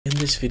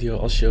this video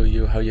I'll show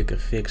you how you can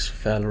fix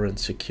Valorant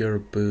secure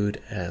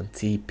boot and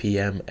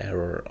TPM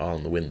error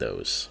on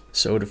Windows.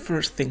 So the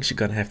first things you're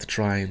gonna have to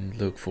try and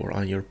look for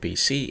on your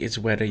PC is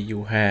whether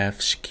you have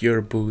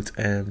secure boot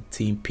and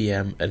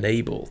TPM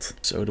enabled.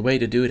 So the way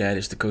to do that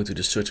is to go to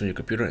the search on your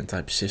computer and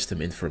type system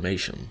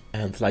information.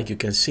 And like you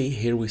can see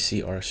here, we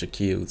see our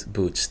secured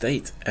boot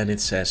state and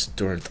it says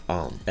turned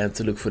on. And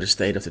to look for the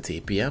state of the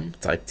TPM,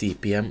 type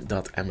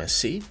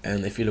tpm.msc,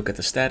 and if you look at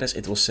the status,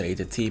 it will say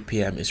the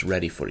TPM is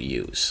ready for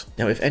use.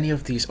 Now if any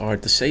of these are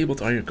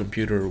disabled on your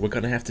computer, we're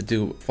gonna have to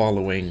do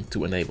following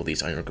to enable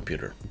these on your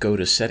computer. Go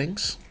to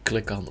settings,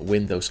 click on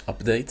Windows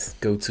Update,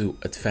 go to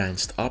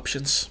Advanced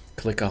Options,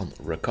 click on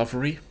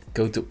Recovery,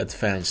 go to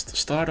Advanced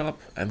Startup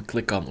and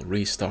click on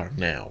Restart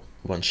Now.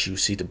 Once you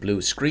see the blue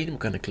screen, we're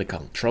going to click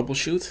on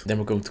Troubleshoot, then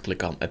we're going to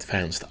click on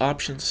Advanced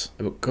Options,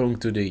 and we're going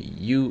to the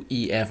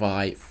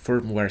UEFI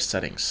Firmware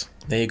Settings.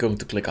 Then you're going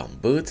to click on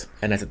Boot,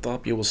 and at the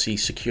top you will see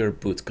Secure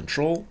Boot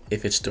Control.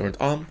 If it's turned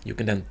on, you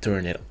can then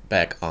turn it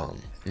back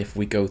on. And if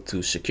we go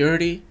to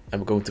Security, and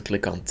we're going to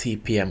click on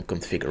TPM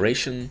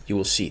Configuration, you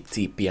will see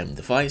TPM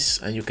Device,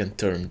 and you can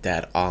turn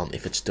that on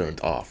if it's turned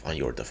off on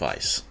your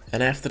device.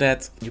 And after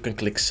that, you can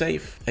click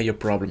Save, and your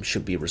problem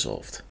should be resolved.